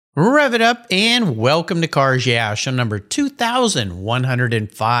Rev it up and welcome to Cars Yeah, show number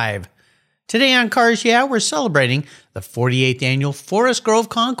 2105. Today on Cars Yeah, we're celebrating the 48th annual Forest Grove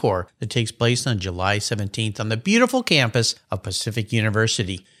Concours that takes place on July 17th on the beautiful campus of Pacific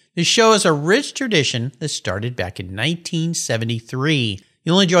University. This show is a rich tradition that started back in 1973.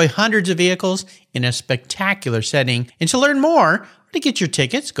 You'll enjoy hundreds of vehicles in a spectacular setting. And to learn more, to get your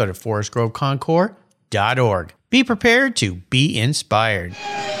tickets, go to forestgroveconcours.org. Be prepared to be inspired.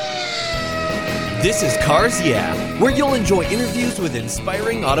 This is Cars Yeah, where you'll enjoy interviews with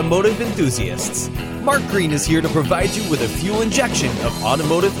inspiring automotive enthusiasts. Mark Green is here to provide you with a fuel injection of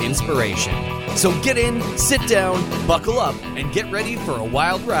automotive inspiration. So get in, sit down, buckle up, and get ready for a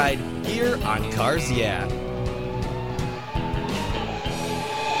wild ride here on Cars Yeah.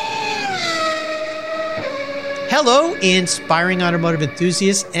 Hello, inspiring automotive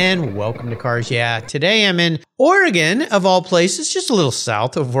enthusiasts, and welcome to Cars Yeah. Today I'm in Oregon, of all places, just a little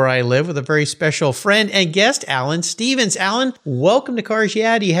south of where I live, with a very special friend and guest, Alan Stevens. Alan, welcome to Cars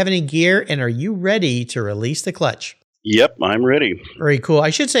Yeah. Do you have any gear, and are you ready to release the clutch? Yep, I'm ready. Very cool. I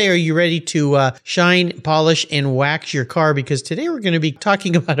should say, are you ready to shine, polish, and wax your car? Because today we're going to be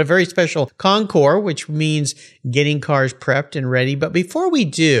talking about a very special concours, which means getting cars prepped and ready. But before we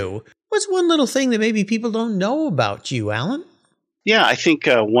do, what's one little thing that maybe people don't know about you, Alan? Yeah, I think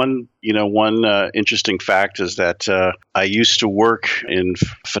one interesting fact is that I used to work in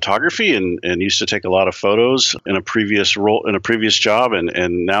photography and used to take a lot of photos in a previous job,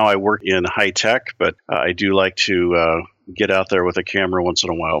 and now I work in high tech, but I do like to get out there with a camera once in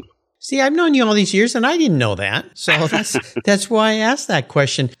a while. See, I've known you all these years, and I didn't know that. So that's why I asked that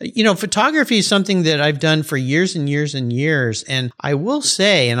question. You know, photography is something that I've done for years and years and years. And I will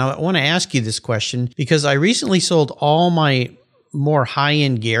say, and I want to ask you this question, because I recently sold all my more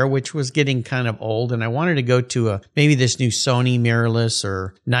high-end gear, which was getting kind of old, and I wanted to go to maybe this new Sony mirrorless,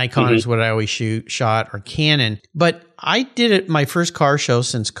 or Nikon is what I always shot, or Canon. But I did it my first car show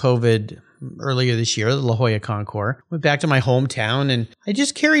since COVID earlier this year, the La Jolla Concours. Went back to my hometown, and I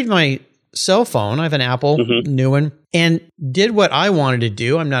just carried my cell phone. I have an Apple, new one, and did what I wanted to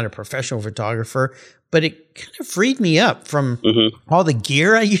do. I'm not a professional photographer, but it kind of freed me up from all the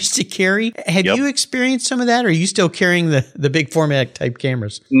gear I used to carry. Have you experienced some of that, or are you still carrying the big format type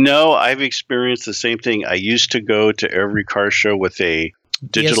cameras? No, I've experienced the same thing. I used to go to every car show with a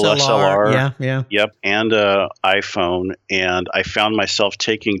digital SLR, and an iPhone, and I found myself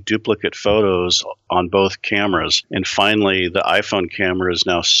taking duplicate photos on both cameras. And finally, the iPhone camera is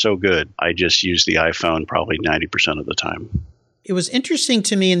now so good, I just use the iPhone probably 90% of the time. It was interesting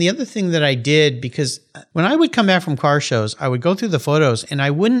to me, and the other thing that I did, because when I would come back from car shows, I would go through the photos, and I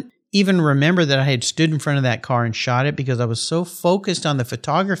wouldn't even remember that I had stood in front of that car and shot it, because I was so focused on the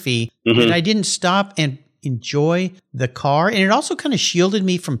photography that I didn't stop and enjoy the car. And it also kind of shielded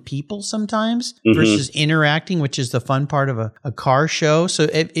me from people sometimes versus interacting, which is the fun part of a car show. So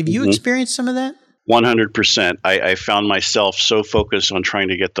have you experienced some of that? 100%. I found myself so focused on trying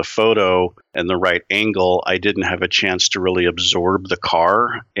to get the photo and the right angle, I didn't have a chance to really absorb the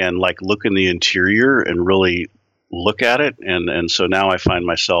car and look in the interior and really look at it. And so now I find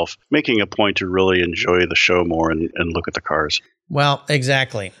myself making a point to really enjoy the show more and look at the cars. Well,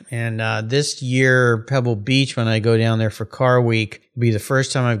 exactly. And this year, Pebble Beach, when I go down there for Car Week, will be the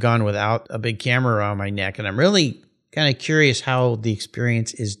first time I've gone without a big camera around my neck. And I'm really kind of curious how the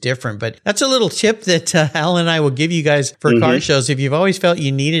experience is different. But that's a little tip that Al and I will give you guys for car shows. If you've always felt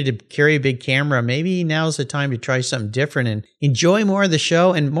you needed to carry a big camera, maybe now's the time to try something different and enjoy more of the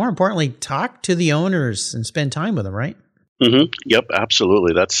show. And more importantly, talk to the owners and spend time with them, right? Yep,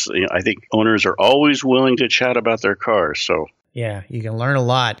 absolutely. That's, I think owners are always willing to chat about their cars. So yeah, you can learn a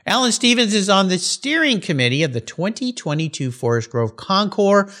lot. Alan Stevens is on the steering committee of the 2022 Forest Grove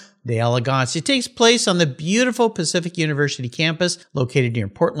Concours d'Elegance. It takes place on the beautiful Pacific University campus located near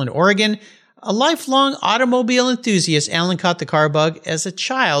Portland, Oregon. A lifelong automobile enthusiast, Alan caught the car bug as a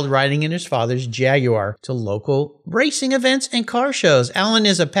child riding in his father's Jaguar to local racing events and car shows. Alan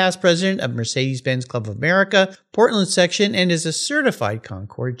is a past president of Mercedes-Benz Club of America, Portland section, and is a certified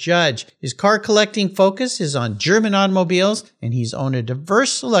Concours judge. His car collecting focus is on German automobiles, and he's owned a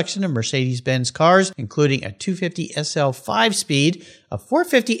diverse selection of Mercedes-Benz cars, including a 250 SL 5-speed, a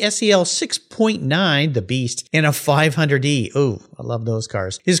 450 SEL 6.9, the beast, and a 500E. Ooh, I love those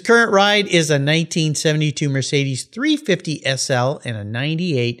cars. His current ride is a 1972 Mercedes 350 SL and a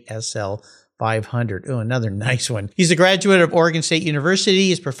 98 SL 500. Oh, another nice one. He's a graduate of Oregon State University.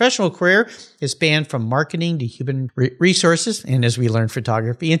 His professional career has spanned from marketing to human resources, and as we learned,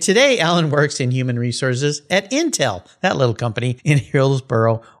 photography. And today, Alan works in human resources at Intel, that little company in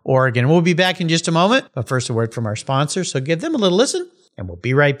Hillsboro, Oregon. We'll be back in just a moment, but first a word from our sponsor, so give them a little listen and we'll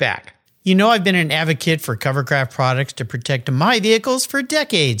be right back. You know, I've been an advocate for Covercraft products to protect my vehicles for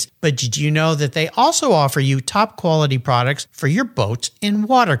decades, but did you know that they also offer you top quality products for your boats and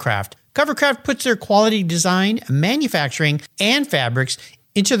watercraft? Covercraft puts their quality design, manufacturing, and fabrics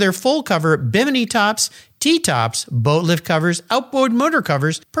into their full cover bimini tops, T-tops, boat lift covers, outboard motor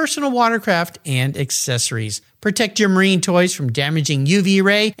covers, personal watercraft, and accessories. Protect your marine toys from damaging UV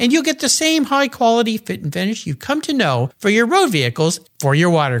ray, and you'll get the same high-quality fit and finish you've come to know for your road vehicles for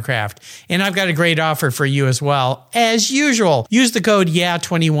your watercraft. And I've got a great offer for you as well. As usual, use the code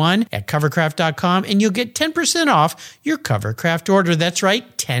YEAH21 at covercraft.com, and you'll get 10% off your Covercraft order. That's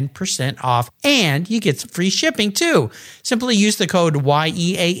right, 10% off. And you get some free shipping, too. Simply use the code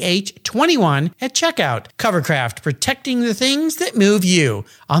YEAH21 at checkout. Covercraft, protecting the things that move you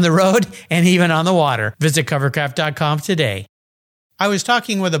on the road and even on the water. Visit covercraft.com today. I was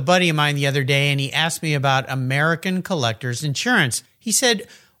talking with a buddy of mine the other day, and he asked me about American Collectors Insurance. He said,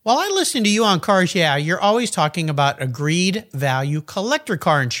 "While I listen to you on Cars Yeah, you're always talking about agreed value collector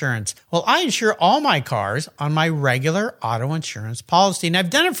car insurance. Well, I insure all my cars on my regular auto insurance policy, and I've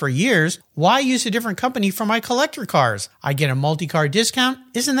done it for years. Why use a different company for my collector cars? I get a multi-car discount.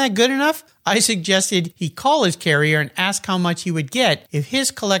 Isn't that good enough?" I suggested he call his carrier and ask how much he would get if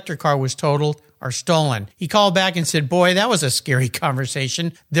his collector car was totaled or stolen. He called back and said, "Boy, that was a scary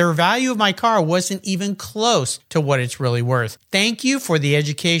conversation. The value of my car wasn't even close to what it's really worth." Thank you for the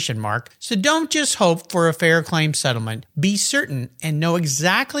education, Mark. So don't just hope for a fair claim settlement. Be certain and know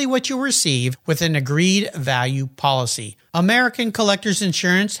exactly what you'll receive with an agreed value policy. American Collectors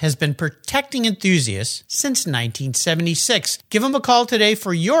Insurance has been protecting enthusiasts since 1976. Give them a call today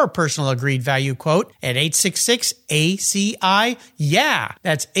for your personal agreed value quote at 866-ACI-YEAH.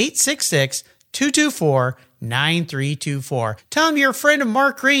 That's 866-224-9324. Tell them you're a friend of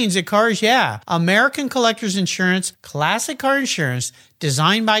Mark Green's at Cars Yeah. American Collectors Insurance, classic car insurance,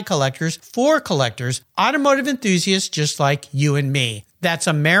 designed by collectors for collectors, automotive enthusiasts just like you and me. That's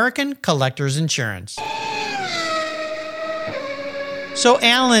American Collectors Insurance. So,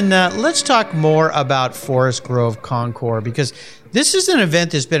 Alan, let's talk more about Forest Grove Concours, because this is an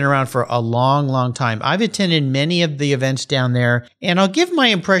event that's been around for a long, long time. I've attended many of the events down there, and I'll give my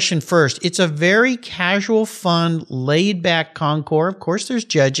impression first. It's a very casual, fun, laid-back concours. Of course, there's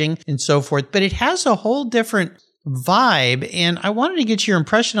judging and so forth, but it has a whole different vibe, and I wanted to get your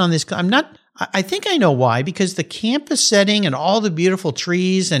impression on this. I think I know why, because the campus setting and all the beautiful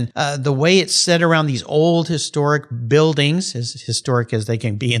trees and the way it's set around these old historic buildings, as historic as they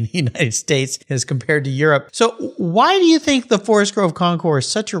can be in the United States as compared to Europe. So why do you think the Forest Grove Concours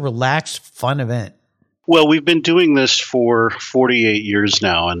is such a relaxed, fun event? Well, we've been doing this for 48 years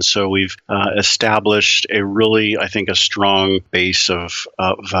now, and so we've established a really, I think, a strong base of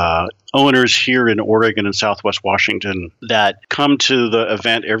owners here in Oregon and Southwest Washington that come to the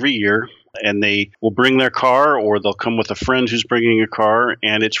event every year. And they will bring their car, or they'll come with a friend who's bringing a car.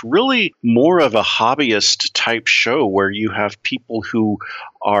 And it's really more of a hobbyist type show where you have people who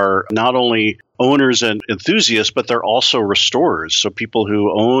are not only owners and enthusiasts, but they're also restorers. So people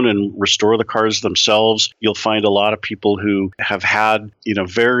who own and restore the cars themselves. You'll find a lot of people who have had,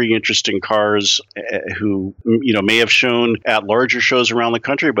 very interesting cars who, may have shown at larger shows around the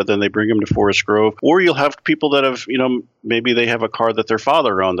country, but then they bring them to Forest Grove. Or you'll have people that have, maybe they have a car that their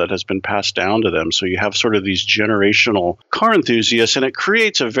father owned that has been passed down to them. So you have sort of these generational car enthusiasts, and it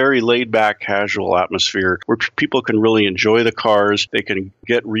creates a very laid back, casual atmosphere where people can really enjoy the cars. They can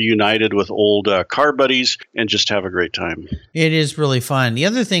get reunited with old car buddies and just have a great time. It is really fun. The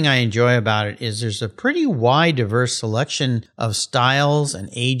other thing I enjoy about it is there's a pretty wide, diverse selection of styles and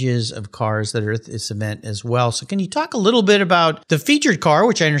ages of cars that are at this event as well. So can you talk a little bit about the featured car,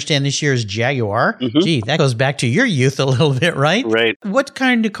 which I understand this year is Jaguar? Mm-hmm. Gee, that goes back to your youth a little bit, right? Right. What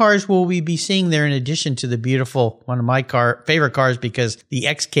kind of cars will we be seeing there in addition to the beautiful, one of my favorite cars, because the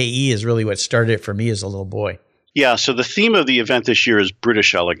XKE is really what started it for me as a little boy? Yeah, so the theme of the event this year is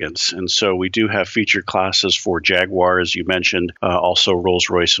British elegance. And so we do have featured classes for Jaguar, as you mentioned, also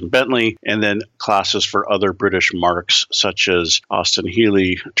Rolls-Royce and Bentley, and then classes for other British marques such as Austin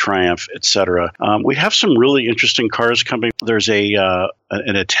Healey, Triumph, etc. We have some really interesting cars coming. There's an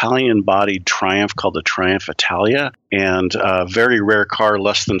Italian-bodied Triumph called the Triumph Italia, and a very rare car,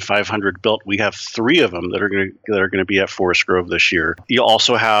 less than 500 built. We have 3 of them that are going to be at Forest Grove this year. You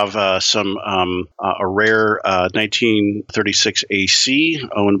also have a rare 1936 AC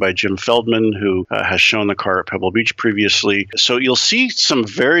owned by Jim Feldman, who has shown the car at Pebble Beach previously. So you'll see some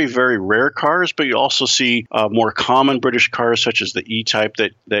very, very rare cars, but you also see more common British cars such as the E-Type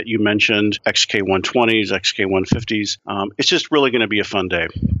that you mentioned, XK120s, XK150s. It's just really going to be a fun fun day.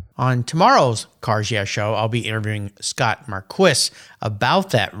 On tomorrow's Cars Yeah show, I'll be interviewing Scott Marquis about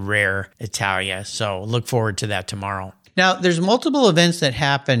that rare Italia. So look forward to that tomorrow. Now, there's multiple events that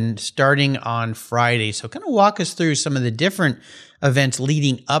happen starting on Friday. So kind of walk us through some of the different events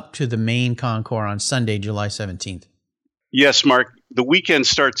leading up to the main concours on Sunday, July 17th. Yes, Mark. The weekend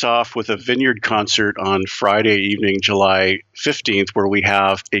starts off with a vineyard concert on Friday evening, July 15th, where we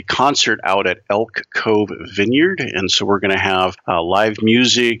have a concert out at Elk Cove Vineyard. And so we're going to have live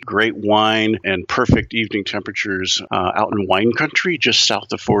music, great wine, and perfect evening temperatures out in wine country just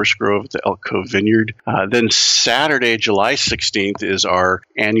south of Forest Grove, the Elk Cove Vineyard. Then Saturday, July 16th, is our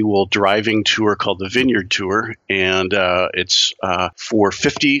annual driving tour called the Vineyard Tour. And it's for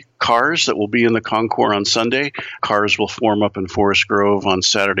 50 cars that will be in the concours on Sunday. Cars will form up in Forest Grove on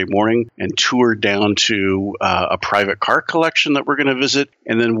Saturday morning and tour down to a private car collection that we're going to visit.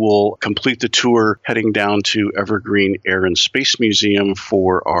 And then we'll complete the tour heading down to Evergreen Air and Space Museum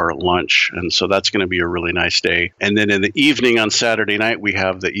for our lunch. And so that's going to be a really nice day. And then in the evening on Saturday night, we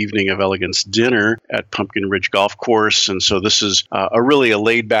have the Evening of Elegance dinner at Pumpkin Ridge Golf Course. And so this is really a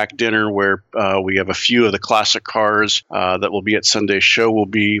laid-back dinner where we have a few of the classic cars that will be at Sunday's show will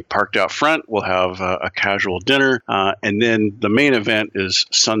be parked out front. We'll have a casual dinner. And then the main event is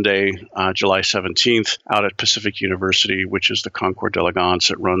Sunday, July 17th, out at Pacific University, which is the Concours d'Elegance.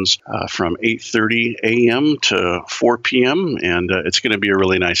 It runs from 8:30 a.m. to 4 p.m., and it's going to be a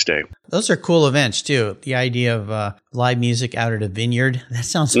really nice day. Those are cool events, too. The idea of live music out at a vineyard, that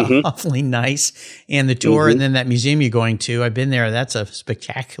sounds awfully nice. And the tour and then that museum you're going to, I've been there. That's a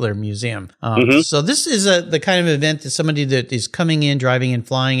spectacular museum. So this is the kind of event that somebody that is coming in, driving in,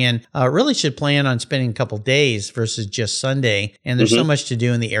 flying in, really should plan on spending a couple days versus just Sunday. And there's so much to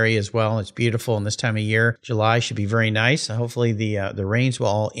do in the area as well. It's beautiful in this time of year. July should be very nice. Hopefully the rains will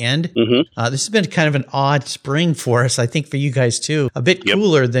all end. This has been kind of an odd spring for us, I think for you guys too. A bit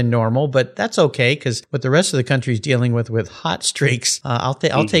cooler than normal, but that's okay because what the rest of the country is dealing with hot streaks, I'll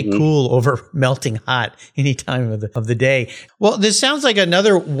take cool over melting hot any time of the day. Well, this sounds like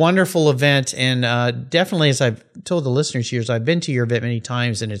another wonderful event, and definitely, as I've told the listeners here, I've been to your event many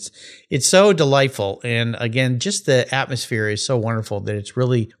times, and it's so delightful. And again, just the atmosphere is so wonderful that it's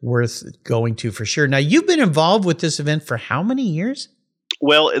really worth going to for sure. Now, you've been involved with this event for how many years?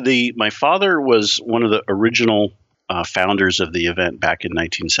 Well, my father was one of the original founders of the event back in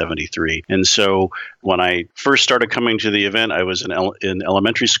 1973. And so when I first started coming to the event, I was in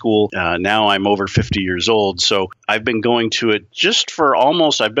elementary school. Now I'm over 50 years old. So I've been going to it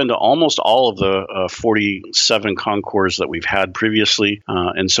I've been to almost all of the 47 concours that we've had previously.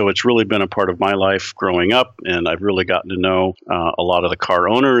 And so it's really been a part of my life growing up. And I've really gotten to know a lot of the car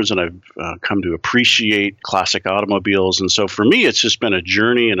owners, and I've come to appreciate classic automobiles. And so for me, it's just been a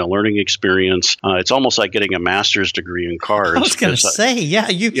journey and a learning experience. It's almost like getting a master's degree in cars. I was going to say,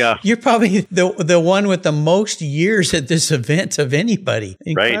 you're probably the one with the most years at this event of anybody.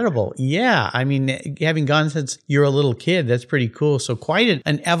 Incredible. Right. Yeah. I mean, having gone since you're a little kid, that's pretty cool. So quite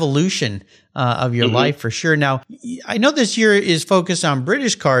an evolution of your life for sure. Now, I know this year is focused on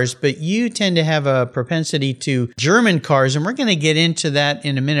British cars, but you tend to have a propensity to German cars, and we're going to get into that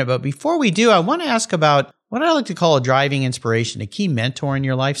in a minute. But before we do, I want to ask about what I like to call a driving inspiration, a key mentor in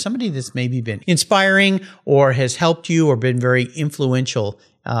your life, somebody that's maybe been inspiring or has helped you or been very influential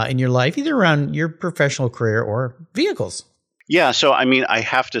in your life, either around your professional career or vehicles. Yeah, so I mean, I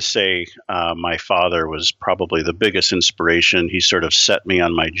have to say my father was probably the biggest inspiration. He sort of set me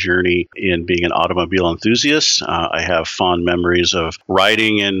on my journey in being an automobile enthusiast. I have fond memories of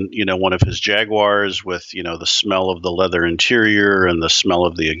riding in, one of his Jaguars with, the smell of the leather interior and the smell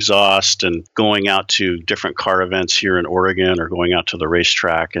of the exhaust, and going out to different car events here in Oregon or going out to the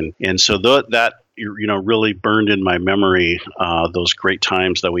racetrack. And so that really burned in my memory those great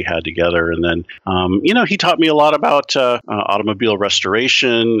times that we had together. And then, he taught me a lot about automobile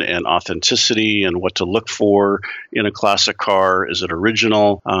restoration and authenticity and what to look for in a classic car. Is it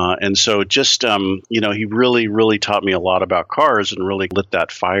original? And so just, he really, really taught me a lot about cars and really lit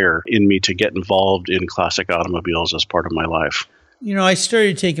that fire in me to get involved in classic automobiles as part of my life. I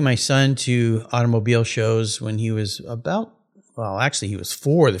started taking my son to automobile shows when he was he was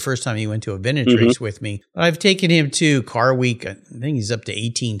 4 the first time he went to a vintage race with me. But I've taken him to Car Week. I think he's up to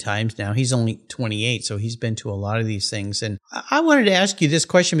 18 times now. He's only 28, so he's been to a lot of these things. And I wanted to ask you this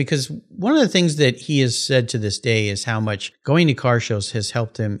question because one of the things that he has said to this day is how much going to car shows has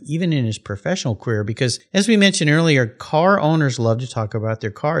helped him even in his professional career. Because as we mentioned earlier, car owners love to talk about their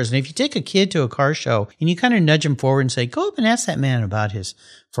cars. And if you take a kid to a car show and you kind of nudge him forward and say, go up and ask that man about his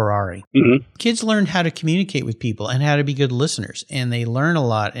Ferrari. Kids learn how to communicate with people and how to be good listeners, and they learn a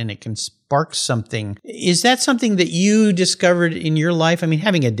lot, and it can sparked something. Is that something that you discovered in your life? I mean,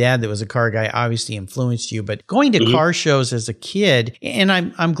 having a dad that was a car guy obviously influenced you, but going to car shows as a kid, and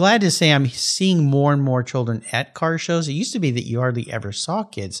I'm glad to say I'm seeing more and more children at car shows. It used to be that you hardly ever saw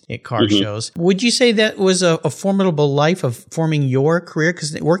kids at car shows. Would you say that was a formidable life of forming your career?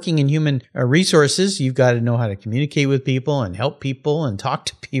 Because working in human resources, you've got to know how to communicate with people and help people and talk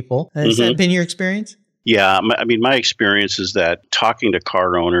to people. Has that been your experience? Yeah, I mean, my experience is that talking to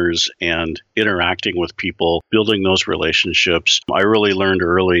car owners and interacting with people, building those relationships, I really learned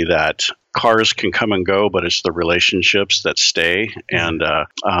early that cars can come and go, but it's the relationships that stay. And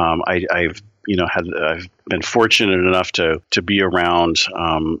I've been fortunate enough to be around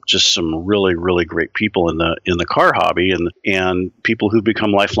just some really, really great people in the car hobby and people who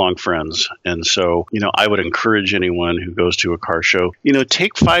become lifelong friends. And so, I would encourage anyone who goes to a car show,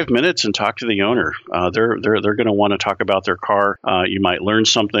 take 5 minutes and talk to the owner. They're going to want to talk about their car. You might learn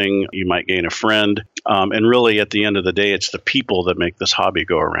something. You might gain a friend. And really, at the end of the day, it's the people that make this hobby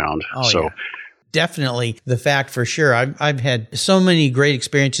go around. Yeah. Definitely the fact for sure. I've had so many great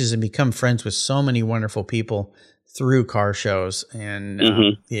experiences and become friends with so many wonderful people through car shows,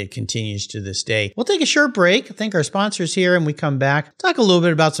 and it continues to this day. We'll take a short break, thank our sponsors here, and we come back, talk a little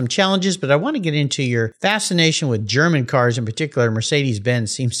bit about some challenges, but I want to get into your fascination with German cars, in particular.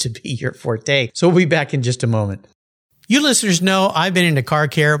 Mercedes-Benz seems to be your forte. So we'll be back in just a moment. You listeners know I've been into car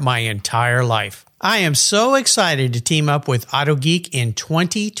care my entire life. I am so excited to team up with AutoGeek in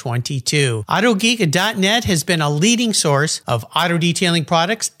 2022. AutoGeek.net has been a leading source of auto detailing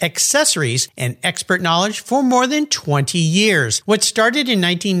products, accessories, and expert knowledge for more than 20 years. What started in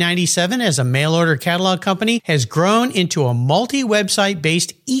 1997 as a mail-order catalog company has grown into a multi-website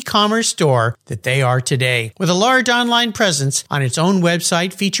based e-commerce store that they are today. With a large online presence on its own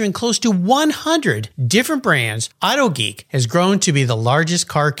website featuring close to 100 different brands, AutoGeek has grown to be the largest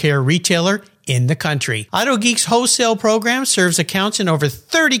car care retailer in the country. AutoGeek's wholesale program serves accounts in over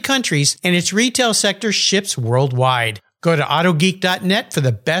 30 countries, and its retail sector ships worldwide. Go to AutoGeek.net for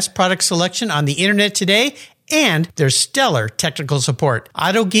the best product selection on the internet today and their stellar technical support.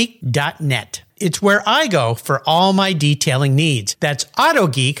 AutoGeek.net. It's where I go for all my detailing needs. That's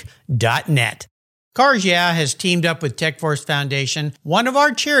AutoGeek.net. Cars Yeah has teamed up with TechForce Foundation, one of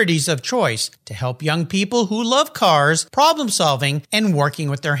our charities of choice, to help young people who love cars, problem solving, and working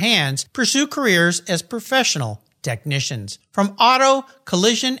with their hands pursue careers as professional technicians. From auto,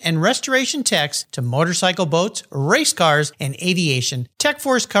 collision, and restoration techs to motorcycle boats, race cars, and aviation,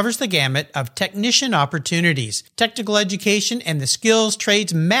 TechForce covers the gamut of technician opportunities. Technical education and the skills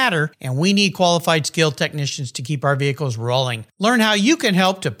trades matter, and we need qualified skilled technicians to keep our vehicles rolling. Learn how you can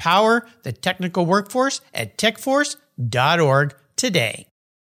help to power the technical workforce at techforce.org today.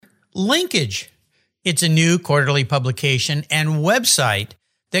 Linkage. It's a new quarterly publication and website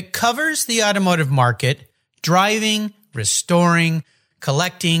that covers the automotive market, driving, restoring,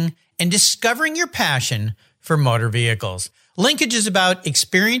 collecting, and discovering your passion for motor vehicles. Linkage is about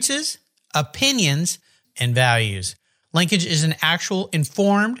experiences, opinions, and values. Linkage is an actual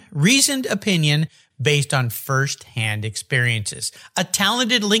informed, reasoned opinion based on first-hand experiences. A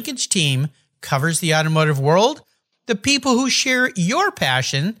talented linkage team covers the automotive world, the people who share your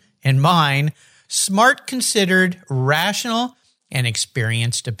passion and mine, smart, considered, rational, and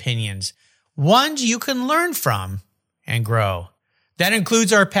experienced opinions. Ones you can learn from and grow. That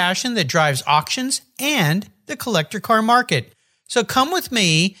includes our passion that drives auctions and the collector car market. So come with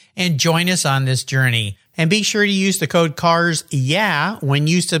me and join us on this journey. And be sure to use the code CARSYEAH when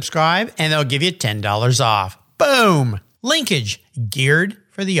you subscribe, and they'll give you $10 off. Boom! Linkage, geared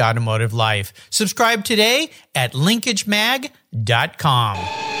for the automotive life. Subscribe today at linkagemag.com.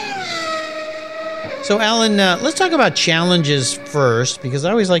 So, Alan, let's talk about challenges first, because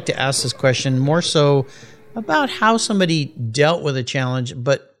I always like to ask this question more so about how somebody dealt with a challenge,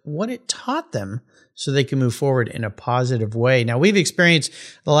 but what it taught them so they can move forward in a positive way. Now, we've experienced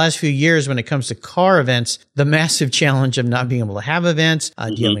the last few years when it comes to car events, the massive challenge of not being able to have events,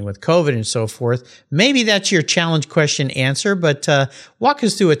 dealing with COVID and so forth. Maybe that's your challenge question answer, but walk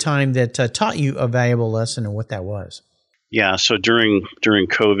us through a time that taught you a valuable lesson and what that was. Yeah, so during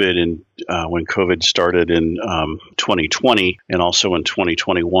COVID and when COVID started in 2020 and also in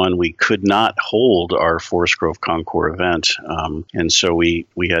 2021, we could not hold our Forest Grove Concours event, and so we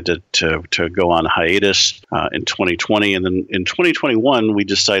had to go on hiatus in 2020, and then in 2021 we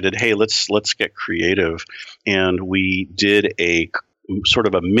decided, hey, let's get creative, and we did sort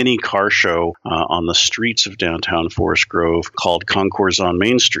of a mini car show on the streets of downtown Forest Grove called Concours on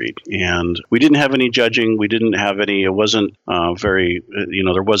Main Street. And we didn't have any judging. We didn't have any, it wasn't very,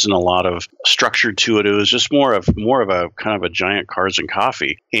 there wasn't a lot of structure to it. It was just more of a kind of a giant cars and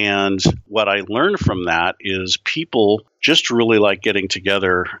coffee. And what I learned from that is people just really like getting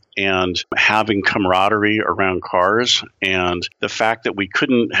together and having camaraderie around cars. And the fact that we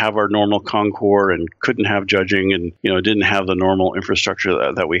couldn't have our normal concours and couldn't have judging and, didn't have the normal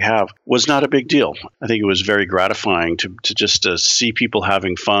infrastructure that we have was not a big deal. I think it was very gratifying to just see people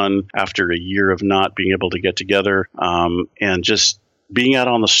having fun after a year of not being able to get together, and just being out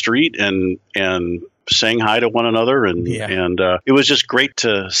on the street and saying hi to one another. And it was just great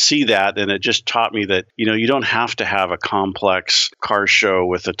to see that. And it just taught me that, you don't have to have a complex car show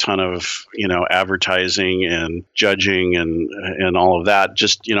with a ton of, advertising and judging and all of that.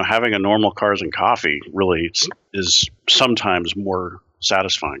 Just, having a normal cars and coffee really is sometimes more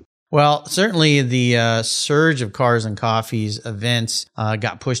satisfying. Well, certainly the surge of cars and coffees events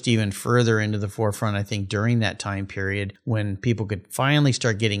got pushed even further into the forefront, I think, during that time period when people could finally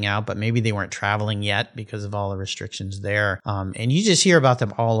start getting out, but maybe they weren't traveling yet because of all the restrictions there. And you just hear about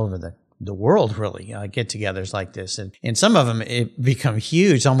them all over the world, really, get-togethers like this. And some of them, it become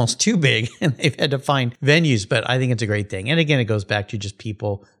huge, almost too big, and they've had to find venues. But I think it's a great thing. And again, it goes back to just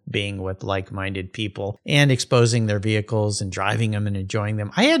people being with like-minded people and exposing their vehicles and driving them and enjoying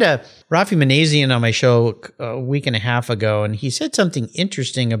them. I had Rafi Manazian on my show a week and a half ago, and he said something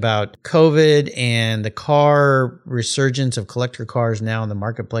interesting about COVID and the car resurgence of collector cars now in the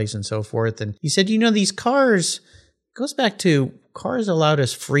marketplace and so forth. And he said, these cars, it goes back to cars allowed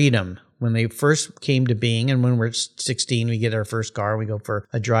us freedom when they first came to being. And when we're 16, we get our first car, we go for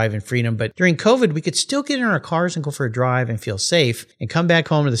a drive in freedom. But during COVID, we could still get in our cars and go for a drive and feel safe and come back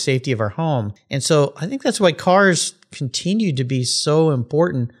home to the safety of our home. And so I think that's why cars continue to be so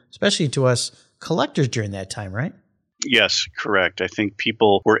important, especially to us collectors during that time, right? Yes, correct. I think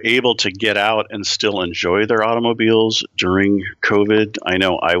people were able to get out and still enjoy their automobiles during COVID. I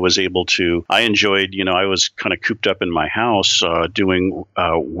know I was able to. I enjoyed, I was kind of cooped up in my house doing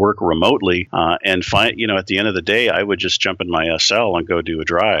work remotely. And at the end of the day, I would just jump in my SL and go do a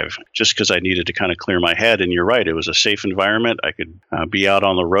drive just because I needed to kind of clear my head. And you're right, it was a safe environment. I could be out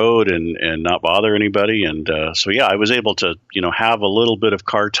on the road and not bother anybody. And I was able to, have a little bit of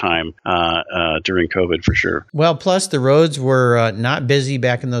car time during COVID for sure. Well, plus the roads were not busy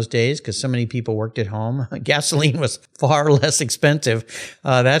back in those days because so many people worked at home. Gasoline was far less expensive,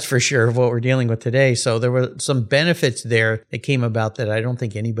 that's for sure, of what we're dealing with today. So there were some benefits there that came about that I don't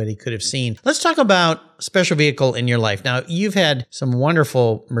think anybody could have seen. Let's talk about special vehicle in your life. Now, you've had some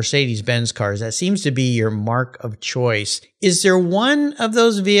wonderful Mercedes-Benz cars. That seems to be your mark of choice. Is there one of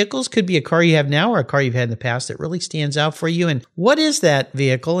those vehicles, could be a car you have now or a car you've had in the past, that really stands out for you? And what is that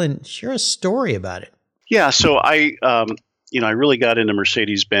vehicle? And share a story about it. Yeah, so I really got into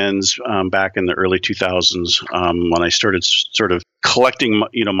Mercedes-Benz back in the early 2000s when I started sort of collecting,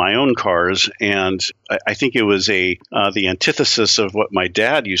 my own cars. And I think it was the antithesis of what my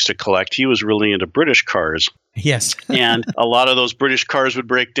dad used to collect. He was really into British cars. Yes. And a lot of those British cars would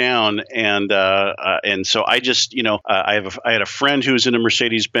break down. And so I just, I had a friend who was into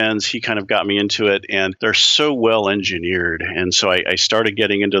Mercedes-Benz. He kind of got me into it, and they're so well engineered. And so I started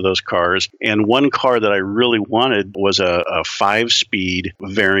getting into those cars. And one car that I really wanted was a 5-speed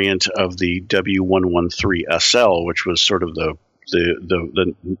variant of the W113 SL, which was sort of the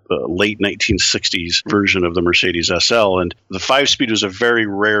late 1960s version of the Mercedes SL. And the 5-speed was a very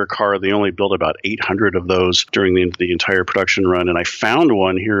rare car. They only built about 800 of those during the entire production run. And I found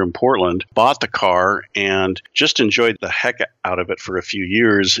one here in Portland, bought the car, and just enjoyed the heck out of it for a few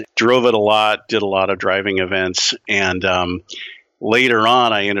years. Drove it a lot, did a lot of driving events, and later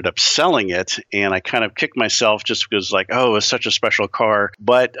on, I ended up selling it, and I kind of kicked myself just because, it was such a special car.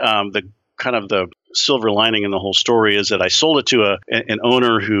 But the silver lining in the whole story is that I sold it to an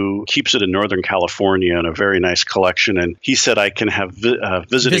owner who keeps it in Northern California in a very nice collection. And he said I can have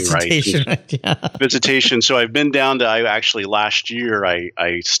visiting rights. Visitation. So I've been down to, actually last year,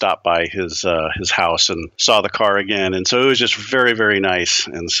 I stopped by his house and saw the car again. And so it was just very, very nice.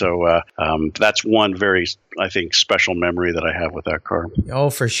 And so that's one very, I think, special memory that I have with that car. Oh,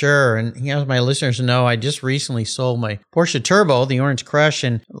 for sure. And as my listeners know, I just recently sold my Porsche Turbo, the Orange Crush.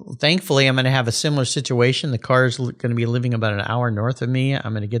 And thankfully, I'm going to have a similar situation. The car is going to be living about an hour north of me.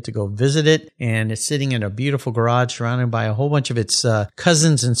 I'm going to get to go visit it, and it's sitting in a beautiful garage surrounded by a whole bunch of its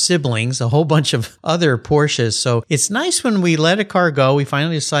cousins and siblings, a whole bunch of other Porsches. So it's nice when we let a car go, we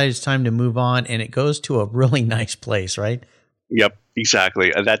finally decide it's time to move on, and it goes to a really nice place, right? Yep,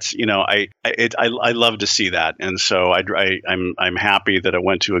 exactly. That's, I love to see that, and so I'm happy that it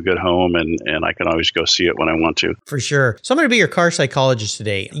went to a good home, and I can always go see it when I want to. For sure. So I'm going to be your car psychologist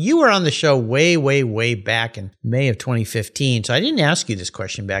today. You were on the show way, way, way back in May of 2015, so I didn't ask you this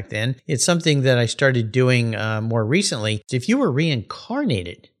question back then. It's something that I started doing more recently. If you were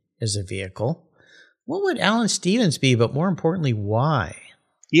reincarnated as a vehicle, what would Alan Stevens be? But more importantly, why?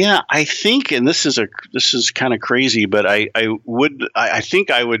 Yeah, I think, and this is kind of crazy, but I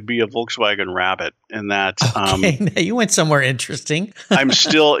think I would be a Volkswagen Rabbit, and that okay, you went somewhere interesting. I'm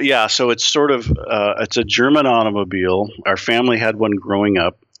still, yeah. So it's sort of it's a German automobile. Our family had one growing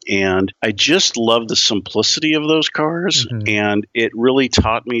up, and I just love the simplicity of those cars, and it really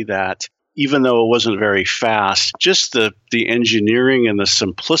taught me that. Even though it wasn't very fast, just the engineering and the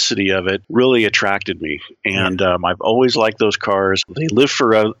simplicity of it really attracted me. And I've always liked those cars. They live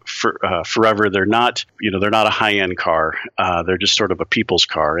forever. They're not, they're not a high-end car. They're just sort of a people's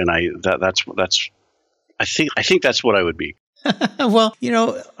car. And I think that's what I would be. Well,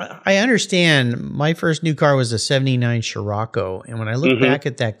 I understand. My first new car was a 79 Scirocco. And when I look back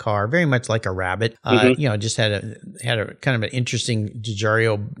at that car, very much like a Rabbit, just had a kind of an interesting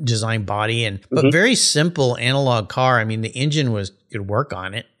Giugiaro design body but very simple analog car. I mean, the engine could work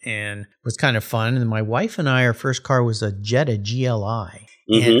on it and was kind of fun. And my wife and I, our first car was a Jetta GLI.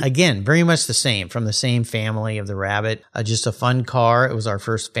 And again, very much the same, from the same family of the Rabbit. Just a fun car. It was our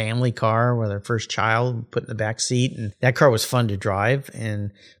first family car with our first child put in the back seat. And that car was fun to drive.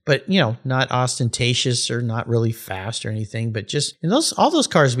 But not ostentatious or not really fast or anything. But just all those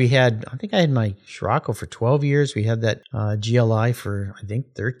cars we had, I think I had my Scirocco for 12 years. We had that GLI for, I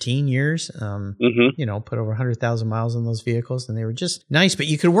think, 13 years. Put over 100,000 miles on those vehicles. And they were just nice, but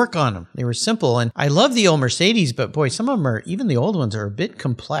you could work on them. They were simple. And I love the old Mercedes, but boy, some of them even the old ones are a bit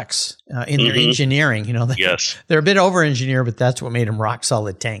complex in their engineering. Yes. They're a bit over-engineered, but that's what made them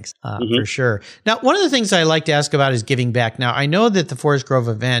rock-solid tanks, for sure. Now, one of the things I like to ask about is giving back. Now, I know that the Forest Grove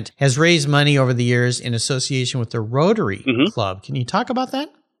event has raised money over the years in association with the Rotary Club. Can you talk about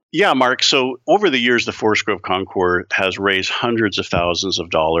that? Yeah, Mark. So over the years, the Forest Grove Concours has raised hundreds of thousands of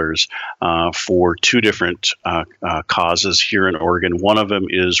dollars for two different causes here in Oregon. One of them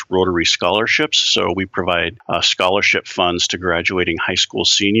is Rotary scholarships. So we provide scholarship funds to graduating high school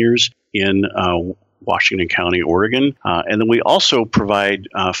seniors in Washington County, Oregon. And then we also provide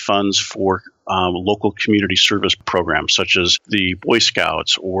funds for local community service programs such as the Boy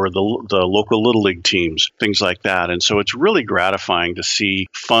Scouts or the local Little League teams, things like that. And so it's really gratifying to see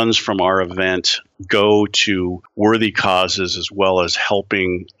funds from our event go to worthy causes as well as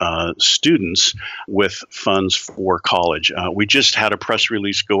helping students with funds for college. We just had a press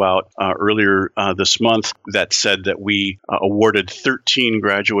release go out earlier this month that said that we awarded 13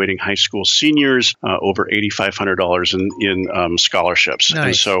 graduating high school seniors over $8,500 in scholarships. Nice.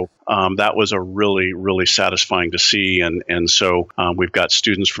 And so that was a really, really satisfying to see. And so we've got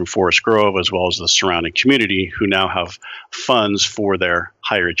students from Forest Grove as well as the surrounding community who now have funds for their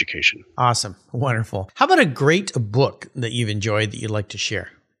higher education. Awesome. Wonderful. How about a great book that you've enjoyed that you'd like to share?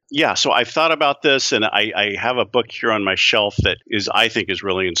 Yeah, so I've thought about this, and I have a book here on my shelf that I think is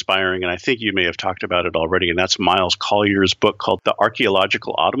really inspiring, and I think you may have talked about it already, and that's Miles Collier's book called The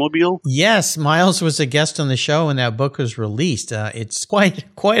Archaeological Automobile. Yes, Miles was a guest on the show when that book was released. It's quite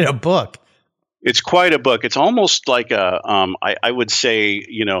a book. It's quite a book. It's almost like I would say,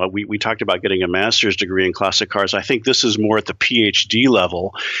 we talked about getting a master's degree in classic cars. I think this is more at the PhD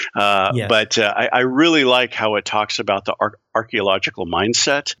level. Yes. But I really like how it talks about the archaeological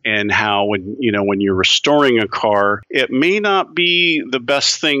mindset and how when you're restoring a car, it may not be the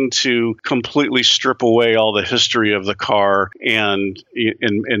best thing to completely strip away all the history of the car and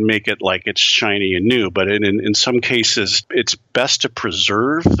make it like it's shiny and new. But in some cases, it's best to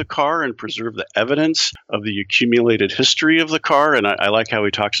preserve the car and preserve the evidence of the accumulated history of the car. And I like how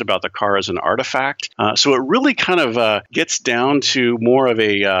he talks about the car as an artifact. So it really kind of gets down to more of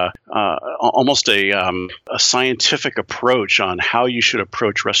almost a scientific approach on how you should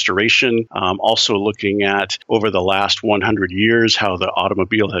approach restoration. Also looking at over the last 100 years, how the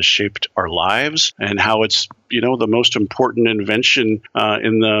automobile has shaped our lives and how it's, the most important invention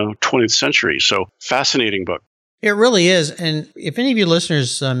in the 20th century. So fascinating book. It really is. And if any of you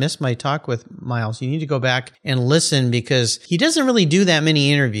listeners missed my talk with Miles, you need to go back and listen because he doesn't really do that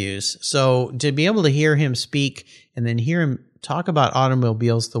many interviews. So to be able to hear him speak and then hear him talk about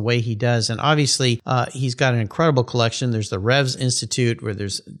automobiles the way he does. And obviously, he's got an incredible collection. There's the Revs Institute where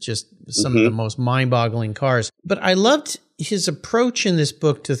there's just some of the most mind-boggling cars. But I loved his approach in this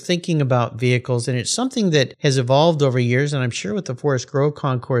book to thinking about vehicles. And it's something that has evolved over years. And I'm sure with the Forest Grove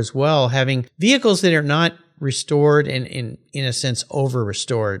Concours as well, having vehicles that are not restored and in a sense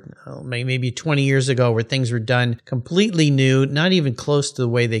over-restored. Maybe 20 years ago where things were done completely new, not even close to the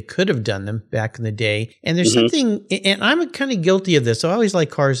way they could have done them back in the day. And there's something, and I'm kind of guilty of this. So I always like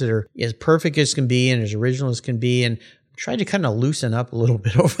cars that are as perfect as can be and as original as can be. And tried to kind of loosen up a little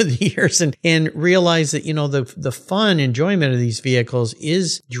bit over the years and realize that, the fun enjoyment of these vehicles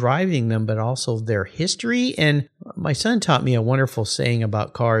is driving them, but also their history. And my son taught me a wonderful saying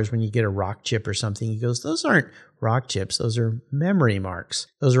about cars when you get a rock chip or something. He goes, those aren't rock chips. Those are memory marks.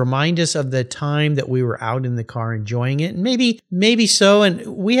 Those remind us of the time that we were out in the car enjoying it. And maybe so. And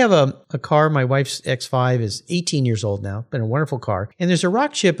we have a car. My wife's X5 is 18 years old now. Been a wonderful car. And there's a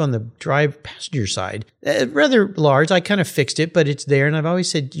rock chip on the drive passenger side, rather large. I kind of fixed it, but it's there. And I've always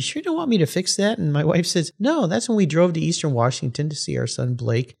said, you sure don't want me to fix that? And my wife says, no, that's when we drove to Eastern Washington to see our son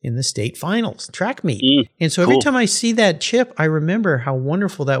Blake in the state finals, track meet. And so every time I see that chip, I remember how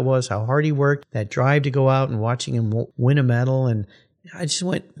wonderful that was, how hard he worked, that drive to go out and watching him win a medal. And I just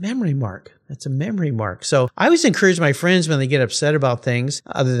went, memory mark. That's a memory mark. So I always encourage my friends when they get upset about things,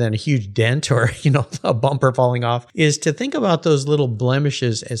 other than a huge dent or, a bumper falling off, is to think about those little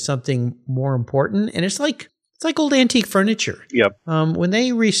blemishes as something more important. And it's like old antique furniture. Yep. When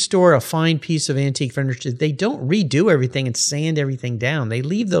they restore a fine piece of antique furniture, they don't redo everything and sand everything down. They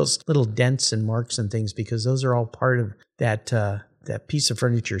leave those little dents and marks and things because those are all part of that piece of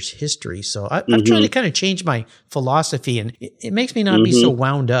furniture's history. So I'm trying to kind of change my philosophy, and it makes me not be so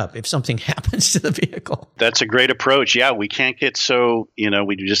wound up if something happens to the vehicle. That's a great approach. Yeah, we can't get so,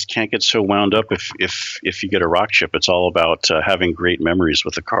 we just can't get so wound up if you get a rock chip. It's all about having great memories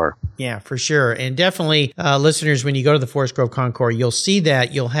with the car. Yeah, for sure. And definitely, listeners, when you go to the Forest Grove Concours, you'll see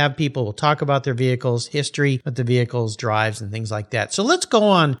that. You'll have people talk about their vehicles, history of the vehicles, drives, and things like that. So let's go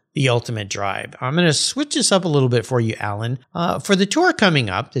on the ultimate drive. I'm going to switch this up a little bit for you, Alan. For the tour coming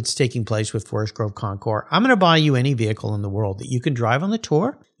up that's taking place with Forest Grove Concours, I'm going to buy you any vehicle in the world that you can drive on the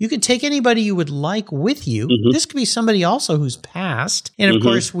tour. You can take anybody you would like with you. This could be somebody also who's passed. And of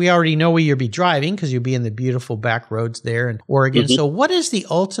course, we already know where you'll be driving because you'll be in the beautiful back roads there in Oregon. So what does the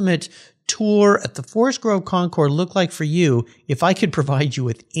ultimate tour at the Forest Grove Concours look like for you if I could provide you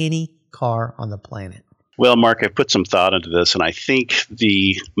with any car on the planet? Well, Mark, I put some thought into this, and I think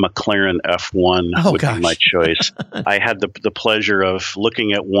the McLaren F1 would be my choice. I had the pleasure of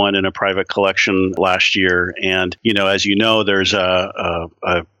looking at one in a private collection last year, and as you know, there's a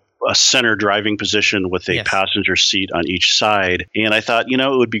center driving position with a passenger seat on each side. And I thought,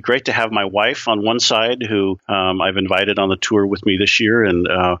 it would be great to have my wife on one side, who I've invited on the tour with me this year. And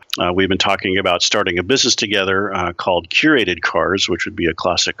we've been talking about starting a business together called Curated Cars, which would be a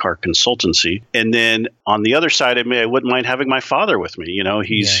classic car consultancy. And then on the other side of me, I wouldn't mind having my father with me.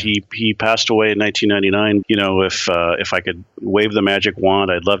 He passed away in 1999. If I could wave the magic wand,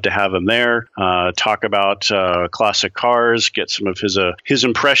 I'd love to have him there, talk about classic cars, get some of his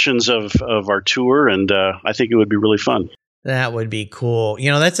impressions of our tour, and I think it would be really fun. That would be cool.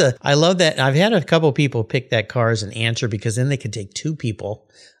 I love that. I've had a couple people pick that car as an answer because then they could take two people,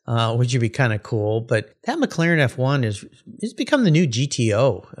 which would be kind of cool. But that McLaren F1 it's become the new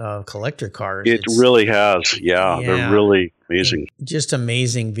GTO collector cars. It really has. Yeah, they're really amazing. Just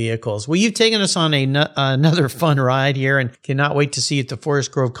amazing vehicles. Well, you've taken us on another fun ride here, and cannot wait to see you at the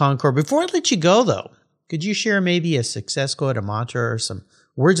Forest Grove Concours. Before I let you go, though, could you share maybe a success quote, a mantra, or some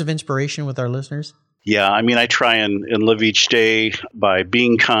words of inspiration with our listeners? Yeah, I try and live each day by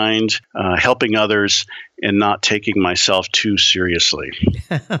being kind, helping others, and not taking myself too seriously.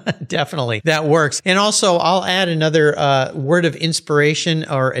 Definitely. That works. And also, I'll add another word of inspiration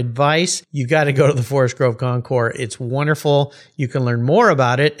or advice. You got to go to the Forest Grove Concours. It's wonderful. You can learn more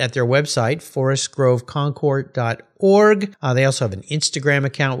about it at their website, forestgroveconcours.org. They also have an Instagram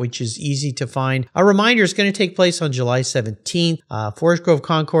account, which is easy to find. A reminder, it's going to take place on July 17th. Forest Grove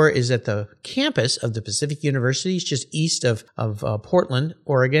Concours is at the campus of the Pacific University. It's just east of Portland,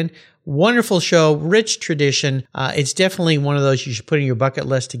 Oregon. Wonderful show, rich tradition. It's definitely one of those you should put in your bucket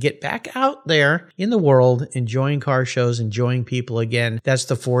list to get back out there in the world, enjoying car shows, enjoying people again. That's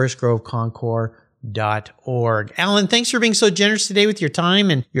the forestgroveconcours.org. Alan, thanks for being so generous today with your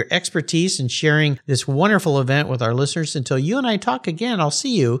time and your expertise and sharing this wonderful event with our listeners. Until you and I talk again, I'll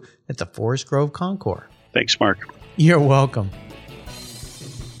see you at the Forest Grove Concours. Thanks, Mark. You're welcome.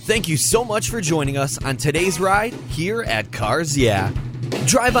 Thank you so much for joining us on today's ride here at Cars Yeah.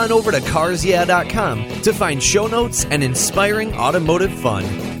 Drive on over to carsyeah.com to find show notes and inspiring automotive fun.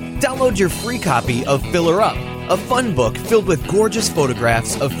 Download your free copy of Filler Up, a fun book filled with gorgeous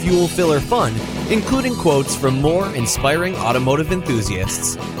photographs of fuel filler fun, including quotes from more inspiring automotive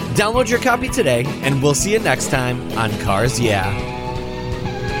enthusiasts. Download your copy today, and we'll see you next time on Cars Yeah.